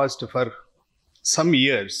the past, for some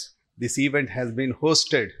years, this event has been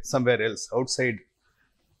hosted somewhere else outside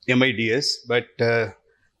MIDS, but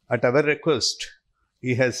at our request,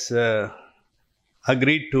 he has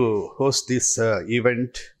agreed to host this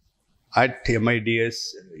event at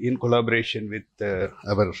MIDS in collaboration with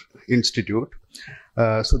our institute.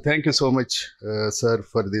 So thank you so much, sir,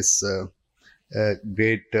 for this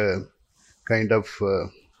great kind of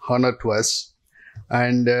honor to us.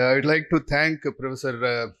 And I would like to thank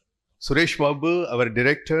Professor Suresh Babu, our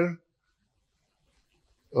director,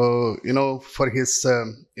 for his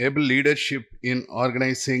able leadership in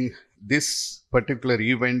organizing this particular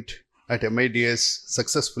event at MIDS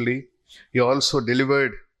successfully. He also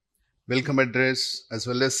delivered welcome address as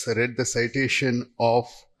well as read the citation of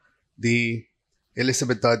the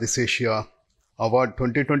Elizabeth Adiseshiah Award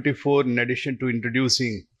 2024, in addition to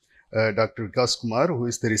introducing Dr. Vikas Kumar, who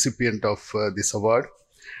is the recipient of this award.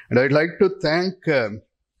 And I'd like to thank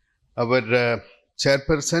our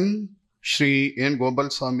chairperson, Shri N.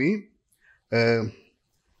 Gopalaswamy,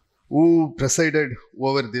 who presided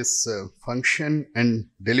over this function and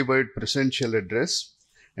delivered presidential address.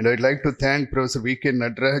 And I'd like to thank Professor V.K.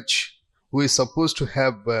 Nadraj, who is supposed to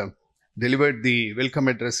have delivered the welcome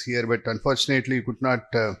address here, but unfortunately could not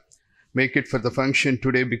make it for the function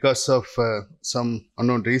today because of some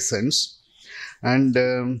unknown reasons. And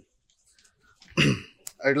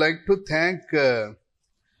I'd like to thank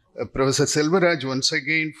Professor Selvaraj once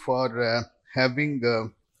again for having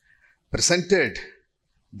presented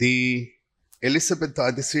the Elizabeth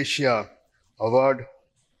Adiseshiah Award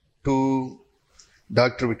to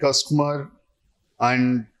Dr. Vikas Kumar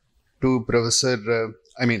and to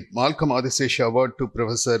Malcolm Adiseshiah Award to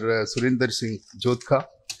Professor Surinder Singh Jodhka.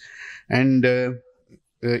 And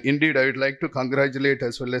indeed, I would like to congratulate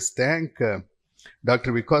as well as thank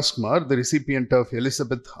Dr. Vikas Kumar, the recipient of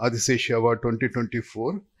Elizabeth Adiseshiah Award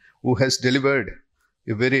 2024, who has delivered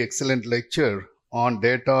a very excellent lecture on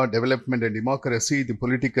data, development and democracy, the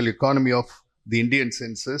political economy of the Indian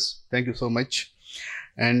census. Thank you so much.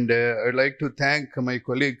 And I'd like to thank my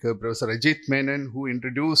colleague, Professor Ajit Menon, who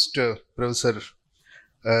introduced Professor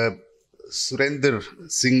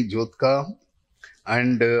Surinder Singh Jodhka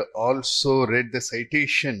and also read the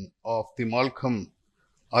citation of the Malcolm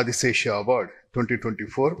Adiseshiah Award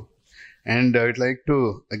 2024. And I'd like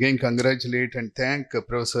to again congratulate and thank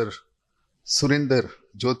Professor Surinder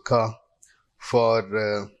Jodhka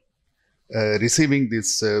for receiving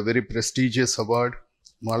this very prestigious award,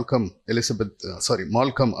 Malcolm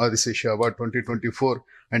Adiseshiah Award 2024,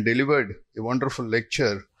 and delivered a wonderful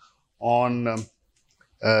lecture on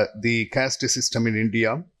the caste system in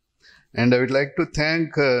India. And I would like to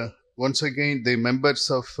thank once again the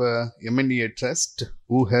members of MNDA Trust,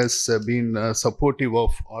 who has been supportive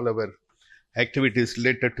of all our activities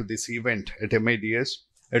related to this event at MIDS.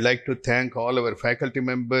 I'd like to thank all our faculty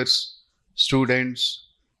members, students,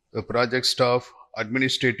 the project staff,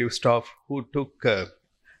 administrative staff who took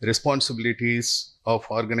responsibilities of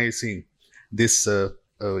organizing this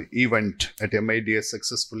event at MIDS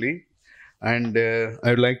successfully. And I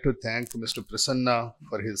would like to thank Mr. Prasanna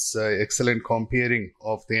for his excellent comparing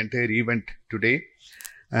of the entire event today.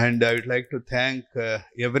 And I would like to thank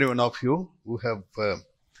every one of you who have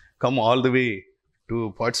come all the way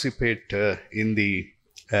to participate in the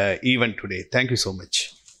event today. Thank you so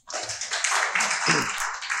much.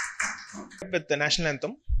 With the national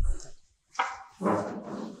anthem.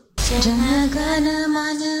 जनगण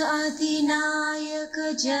मन अधिनायक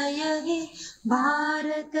जय हे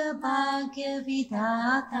भारत भाग्य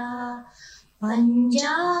विधाता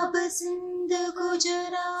पंजाब सिंध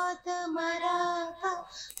गुजरात मराठा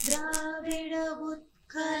द्राविड़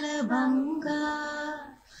उत्कल बंगा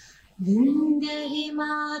विंध्य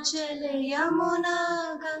हिमाचल यमुना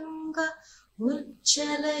गंगा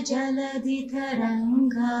उच्चल जलधि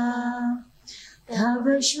तरंगा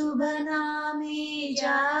तव शुभ नामे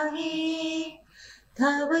जागे,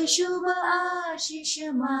 तव शुभ आशीष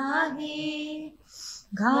माहे,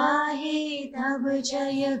 गाहे तव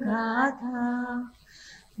जय गाथा।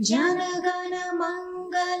 जन गण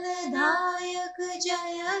मंगलदायक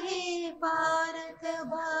जय हे भारत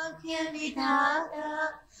भाग्य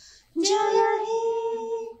विधाता। जय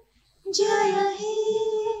हे जय हे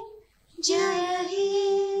जय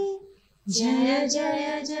हे जय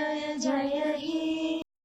जय जय जय हे।